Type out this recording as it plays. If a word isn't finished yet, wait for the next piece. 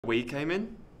We came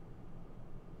in?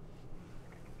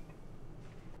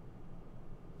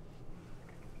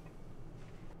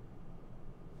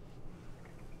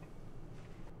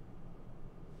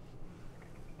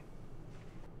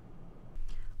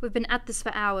 We've been at this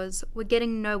for hours. We're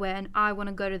getting nowhere and I want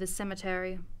to go to the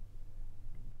cemetery.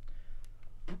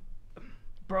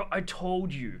 Bro, I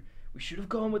told you. We should have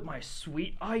gone with my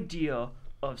sweet idea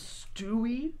of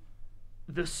Stewie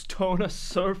the Stoner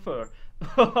Surfer.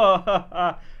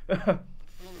 Aw,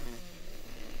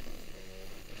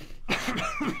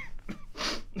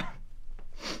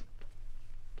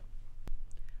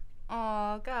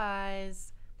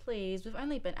 guys. Please, we've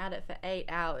only been at it for 8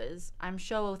 hours. I'm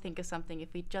sure we'll think of something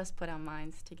if we just put our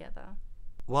minds together.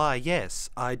 Why, yes,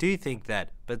 I do think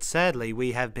that, but sadly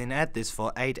we have been at this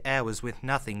for 8 hours with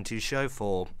nothing to show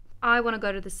for. I want to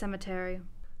go to the cemetery.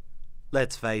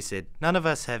 Let's face it, none of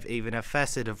us have even a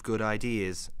facet of good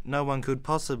ideas. No one could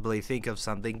possibly think of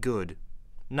something good.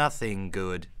 Nothing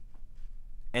good.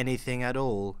 Anything at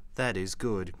all that is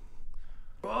good.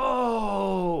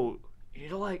 Bro, you need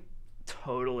to like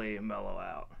totally mellow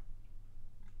out.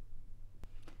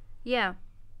 Yeah.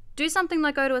 Do something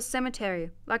like go to a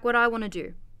cemetery, like what I want to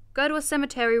do. Go to a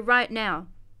cemetery right now.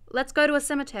 Let's go to a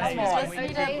cemetery.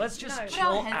 Let's just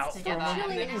chill out. Together.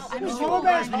 We need to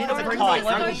bring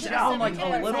the down like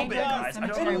a little bit, guys. You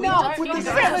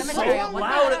guys are so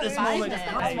loud at this moment.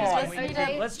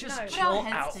 Let's just chill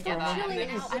out. You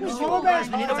guys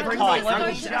need to bring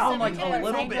the down like a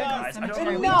little bit, guys. You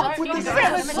guys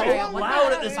are so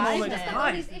loud at this moment.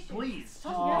 Guys, please.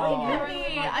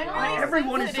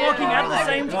 Everyone is talking at the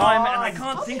same time and I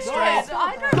can't think straight.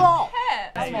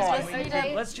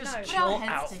 Let's just chill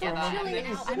out. Got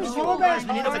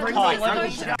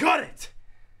it!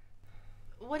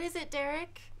 What is it,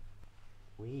 Derek?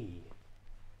 We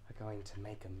are going to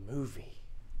make a movie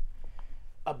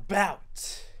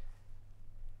about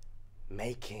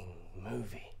making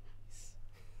movies.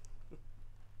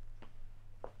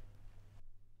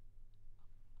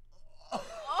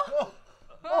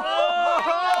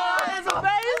 That's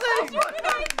amazing!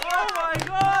 Oh my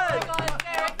god!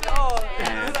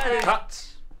 And cut.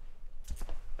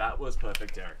 That was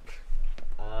perfect, Derek.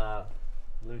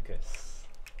 Lucas.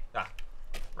 Ah,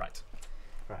 right.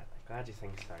 Right, I'm glad you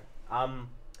think so.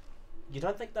 You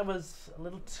don't think that was a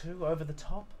little too over the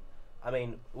top? I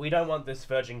mean, we don't want this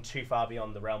verging too far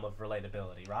beyond the realm of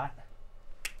relatability, right?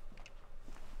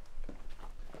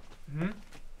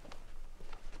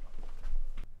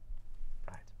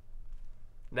 Right.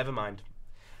 Never mind.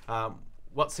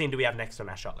 What scene do we have next on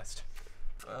our shot list?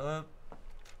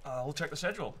 I'll check the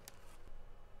schedule.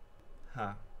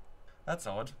 Huh. That's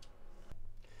odd.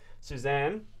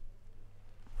 Suzanne?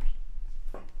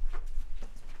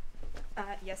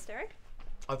 Yes, Derek?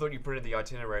 I thought you printed the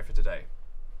itinerary for today.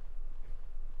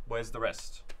 Where's the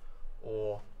rest?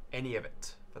 Or any of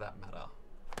it, for that matter?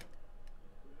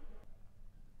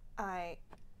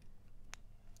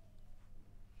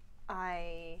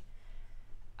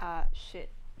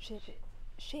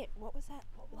 Shit, what was that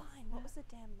line? What was the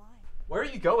damn line? Where are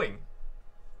you going?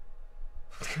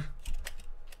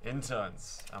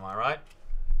 Interns, am I right?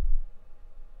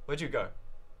 Where'd you go?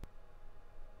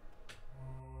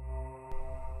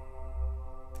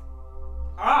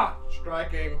 Ah!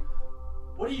 Striking.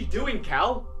 What are you doing,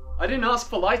 Cal? I didn't ask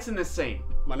for lights in this scene.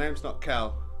 My name's not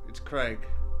Cal, it's Craig.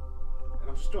 And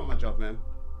I'm just doing my job, man.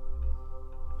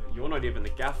 You're not even the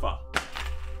gaffer.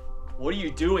 What are you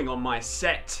doing on my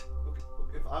set? Look,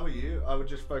 if I were you, I would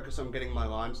just focus on getting my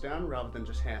lines down rather than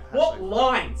just hassling. What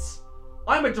lines?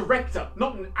 I'm a director,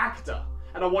 not an actor.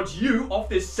 And I want you off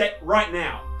this set right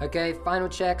now. Okay, final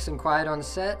checks and quiet on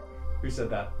set. Who said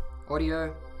that?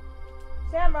 Audio.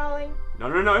 Sam rolling.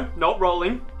 No, not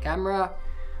rolling. Camera.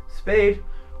 Speed.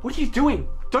 What are you doing?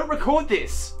 Don't record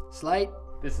this. Slate.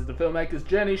 This is the Filmmaker's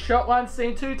Journey, shot 1,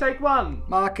 scene 2, take 1.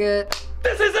 Mark it.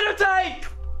 This isn't a take!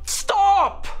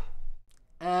 Stop!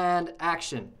 And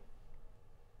action.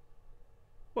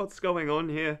 What's going on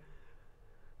here?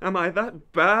 Am I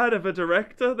that bad of a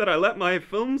director that I let my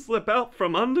film slip out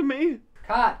from under me?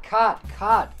 Cut.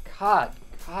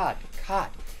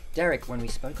 Derek, when we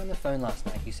spoke on the phone last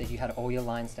night, you said you had all your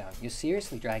lines down. You're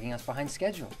seriously dragging us behind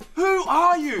schedule. Who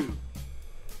are you?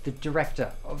 The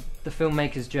director of the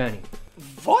Filmmaker's Journey.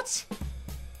 What?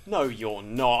 No, you're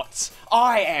not.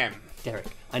 I am. Derek,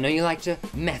 I know you like to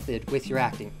method with your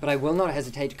acting, but I will not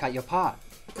hesitate to cut your part.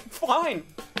 Fine.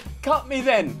 Cut me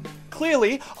then.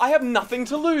 Clearly, I have nothing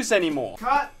to lose anymore.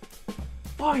 Cut!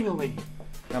 Finally.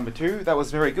 Number 2, that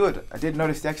was very good. I didn't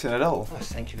notice the accent at all. Oh,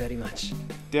 thank you very much.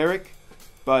 Derek,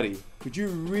 buddy, Could you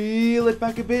reel it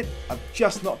back a bit? I'm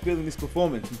just not feeling this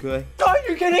performance, okay? Are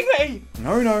you kidding me?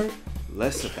 No.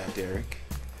 Less of that, Derek.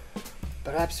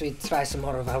 Perhaps we try some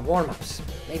more of our warm-ups.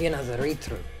 Maybe another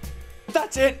read-through.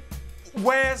 That's it.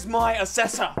 Where's my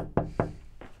assessor?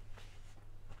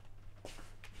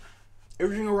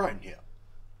 Everything alright in here?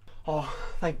 Oh,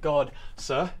 thank God.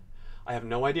 Sir, I have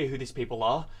no idea who these people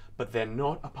are, but they're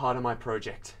not a part of my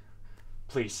project.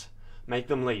 Please, make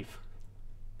them leave.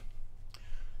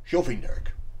 Sure thing,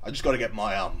 Derek. I just gotta get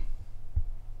my,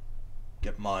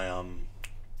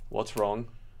 What's wrong?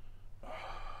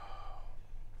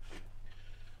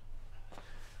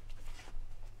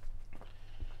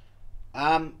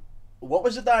 What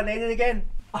was it that I needed again?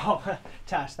 Oh,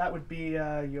 Tash, that would be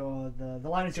the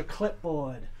line is your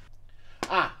clipboard.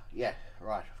 Ah, yeah,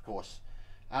 right, of course.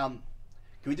 Can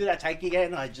we do that take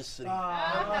again? I just...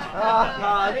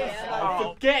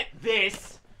 Forget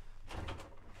this!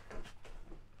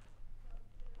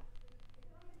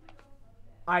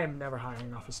 I am never hiring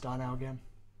an office star now again.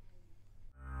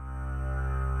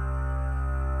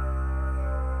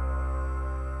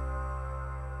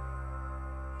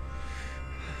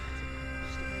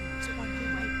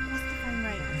 What's the frame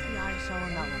rate? What's the ISO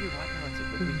on that one?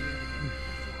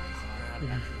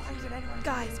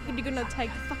 Guys, we did not take.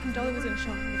 The fucking dolly was in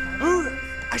shock. Who?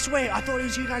 I swear, I thought it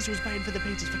was you guys who was paying for the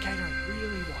pizzas for catering.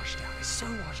 Really washed out. It's so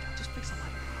washed out. Just fix the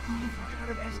light. Out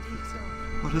of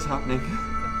SD. What is happening?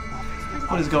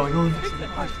 What is going on? We'll fix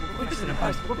it in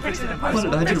post. We'll fix it in post. What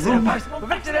did I do wrong? We'll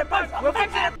fix it in post. We'll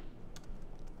fix it.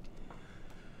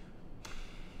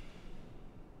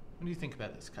 What do you think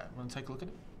about this, Kat? Want to take a look at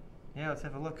it? Yeah, let's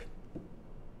have a look.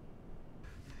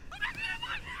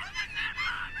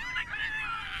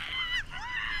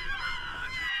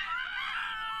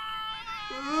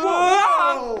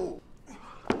 Whoa!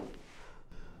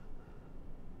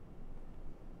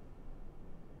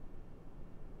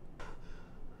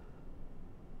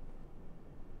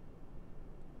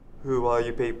 Who are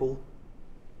you people?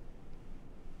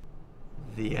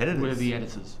 The editors. We're the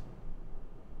editors.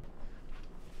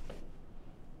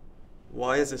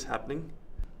 Why is this happening?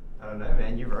 I don't know,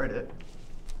 man. You wrote it.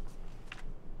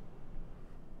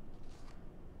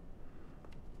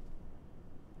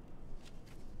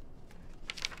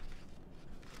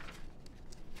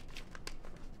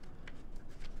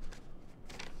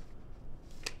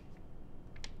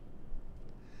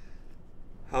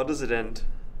 How does it end?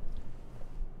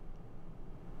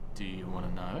 Do you want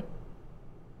to know?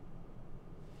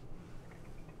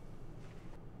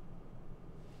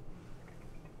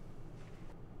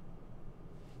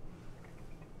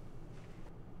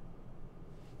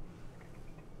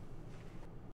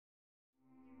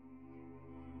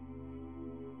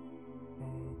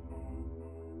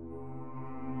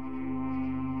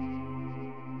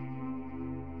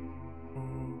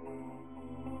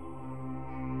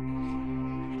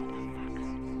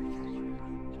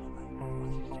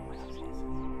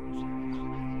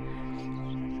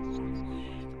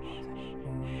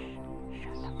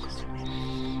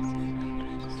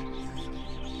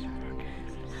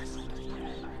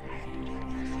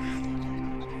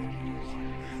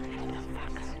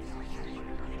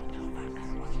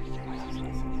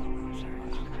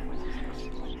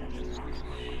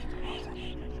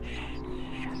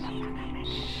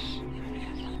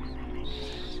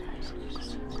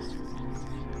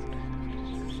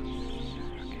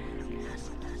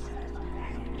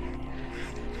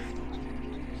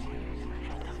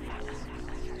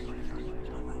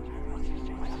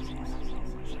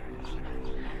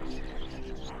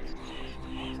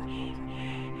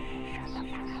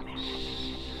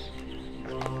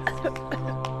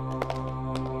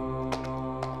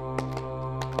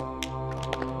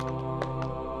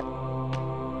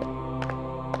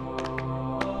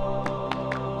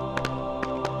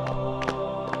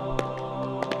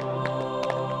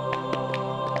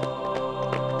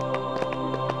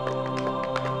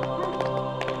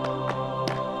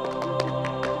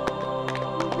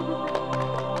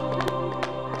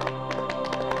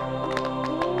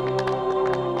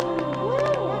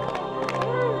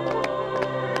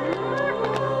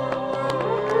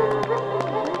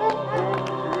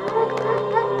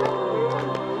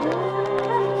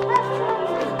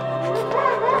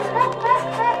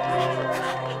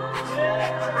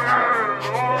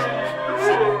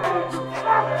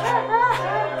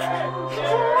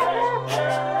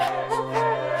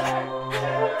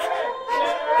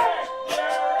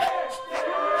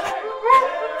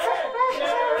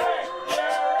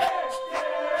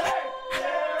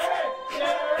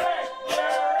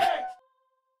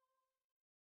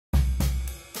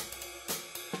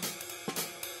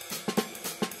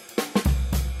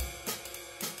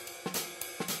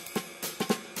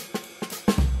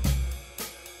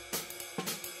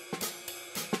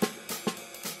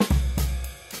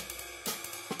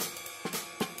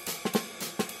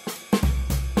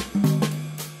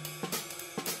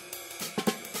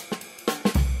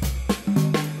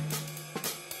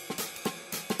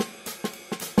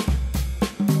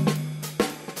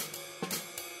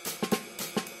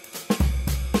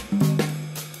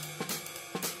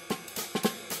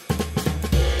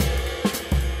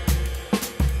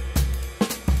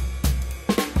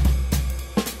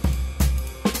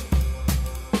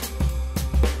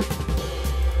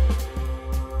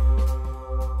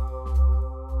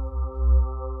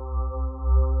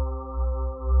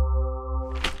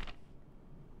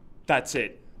 That's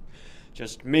it.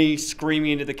 Just me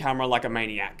screaming into the camera like a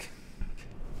maniac.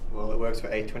 Well, it works for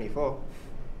A24.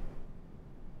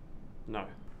 No.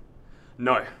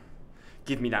 No.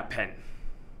 Give me that pen.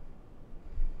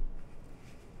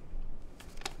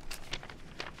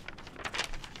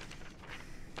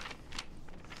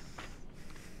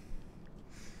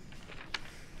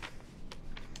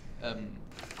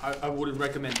 I wouldn't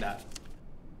recommend that.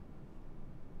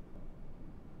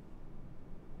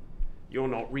 You're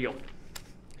not real.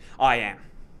 I am.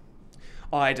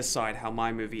 I decide how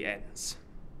my movie ends.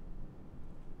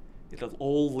 It'll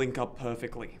all link up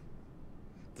perfectly.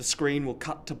 The screen will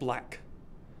cut to black,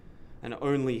 and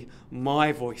only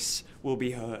my voice will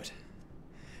be heard.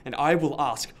 And I will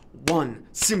ask one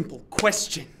simple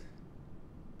question.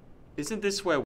 Isn't this where